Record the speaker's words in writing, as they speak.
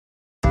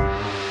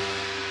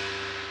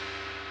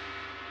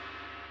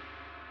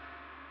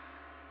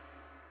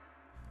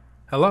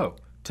Hello.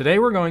 Today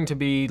we're going to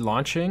be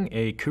launching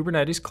a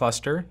Kubernetes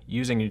cluster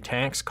using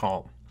Nutanix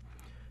Calm.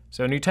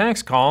 So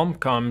Nutanix Calm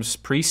comes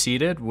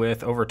pre-seeded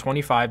with over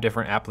 25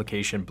 different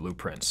application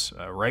blueprints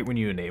right when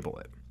you enable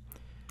it.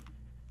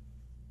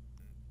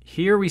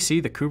 Here we see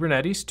the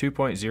Kubernetes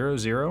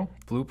 2.00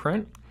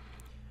 blueprint.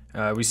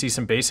 We see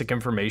some basic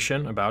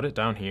information about it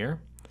down here.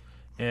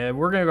 And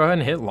we're going to go ahead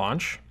and hit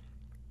launch.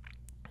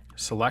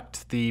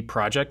 Select the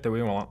project that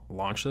we want to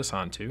launch this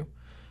onto.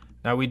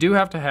 Now we do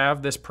have to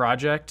have this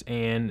project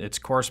and its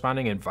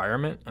corresponding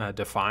environment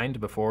defined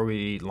before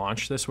we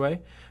launch this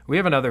way. We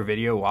have another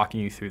video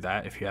walking you through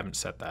that if you haven't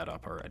set that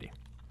up already.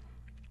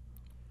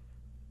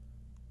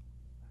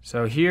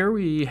 So here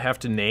we have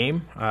to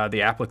name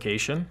the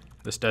application.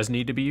 This does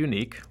need to be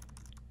unique.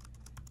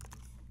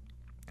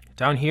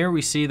 Down here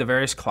we see the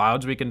various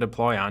clouds we can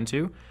deploy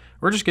onto.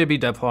 We're just going to be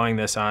deploying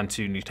this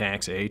onto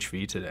Nutanix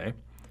AHV today.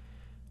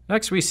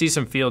 Next we see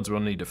some fields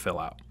we'll need to fill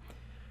out.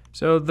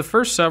 So the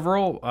first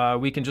several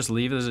we can just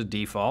leave as a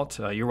default.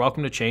 You're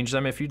welcome to change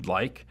them if you'd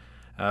like,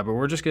 but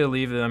we're just going to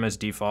leave them as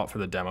default for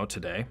the demo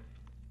today.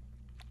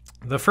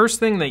 The first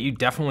thing that you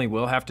definitely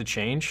will have to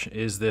change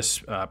is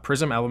this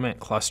Prism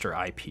element cluster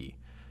IP.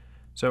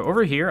 So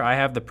over here I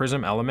have the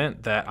Prism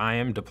element that I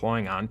am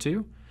deploying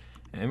onto,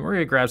 and we're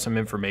going to grab some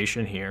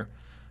information here.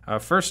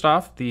 First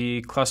off,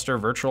 the cluster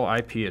virtual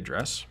IP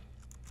address.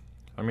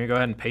 I'm going to go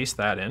ahead and paste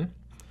that in.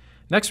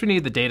 Next we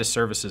need the data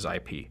services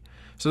IP.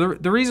 So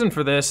the reason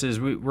for this is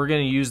we're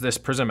going to use this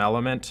Prism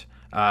element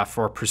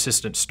for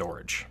persistent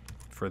storage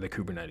for the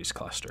Kubernetes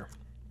cluster.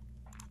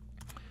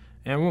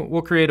 And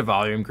we'll create a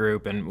volume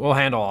group and we'll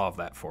handle all of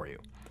that for you.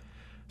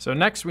 So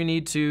next we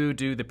need to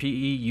do the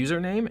PE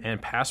username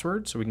and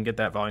password so we can get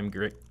that volume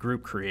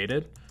group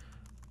created.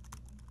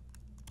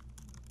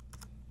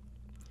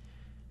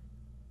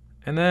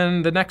 And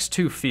then the next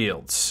two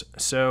fields.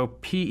 So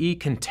PE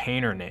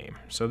container name.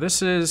 So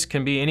this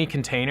can be any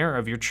container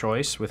of your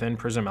choice within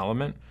Prism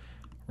element.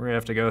 We're going to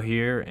have to go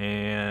here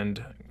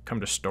and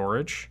come to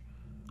storage.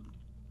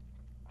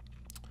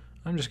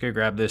 I'm just going to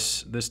grab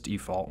this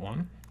default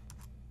one.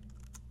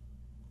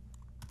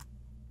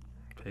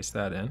 Paste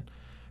that in.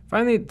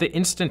 Finally, the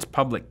instance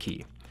public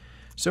key.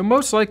 So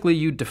most likely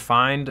you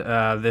defined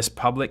this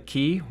public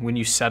key when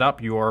you set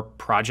up your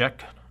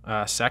project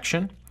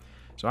section.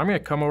 So I'm going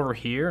to come over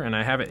here, and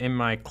I have it in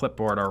my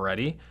clipboard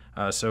already.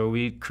 So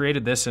we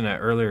created this in an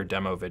earlier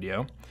demo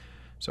video.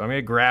 So I'm going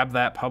to grab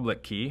that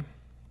public key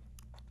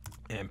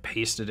and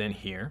paste it in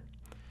here.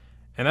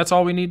 And that's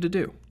all we need to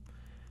do.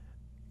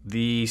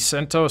 The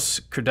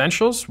CentOS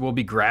credentials will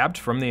be grabbed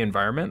from the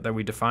environment that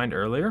we defined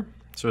earlier.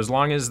 So as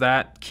long as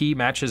that key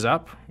matches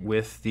up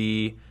with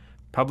the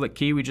public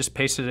key we just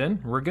pasted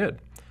in, we're good.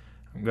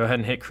 Go ahead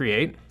and hit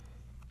create.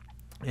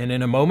 And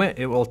in a moment,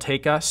 it will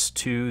take us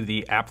to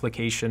the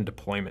application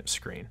deployment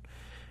screen,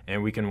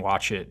 and we can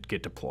watch it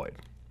get deployed.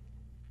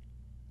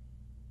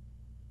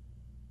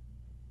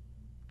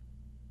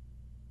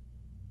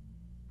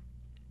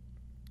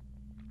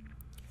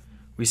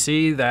 We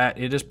see that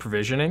it is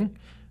provisioning.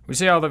 We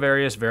see all the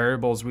various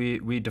variables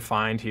we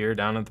defined here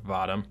down at the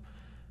bottom.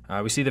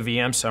 We see the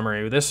VM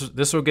summary.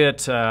 This will get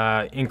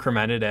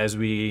incremented as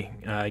we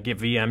get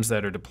VMs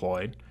that are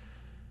deployed.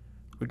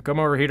 We can come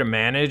over here to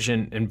manage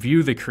and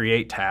view the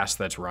create task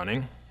that's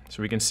running.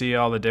 So we can see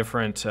all the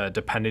different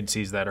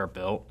dependencies that are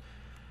built.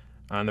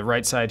 On the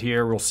right side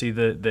here, we'll see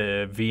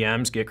the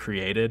VMs get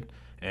created,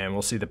 and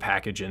we'll see the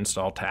package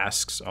install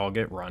tasks all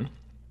get run.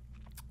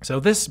 So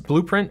this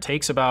blueprint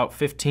takes about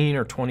 15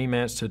 or 20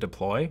 minutes to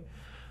deploy.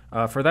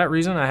 For that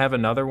reason, I have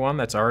another one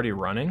that's already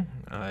running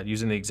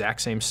using the exact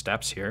same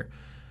steps here.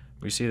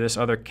 We see this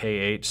other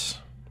K8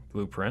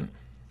 blueprint.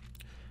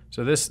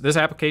 So this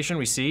application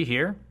we see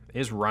here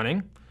is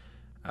running.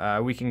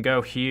 We can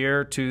go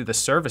here to the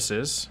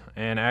services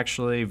and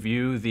actually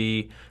view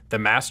the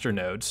master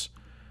nodes.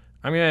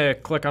 I'm going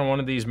to click on one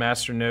of these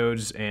master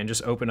nodes and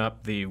just open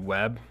up the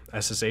web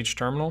SSH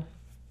terminal.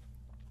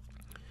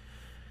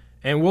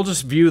 And we'll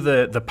just view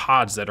the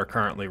pods that are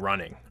currently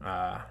running.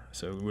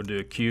 So we'll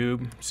do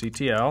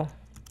kubectl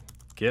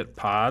get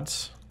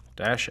pods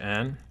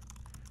 -n.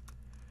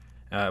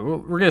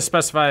 We're going to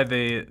specify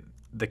the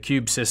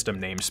kube system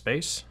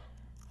namespace.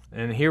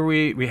 And here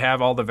we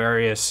have all the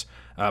various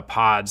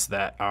pods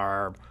that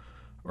are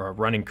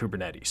running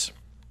Kubernetes.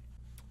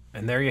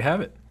 And there you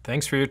have it.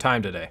 Thanks for your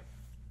time today.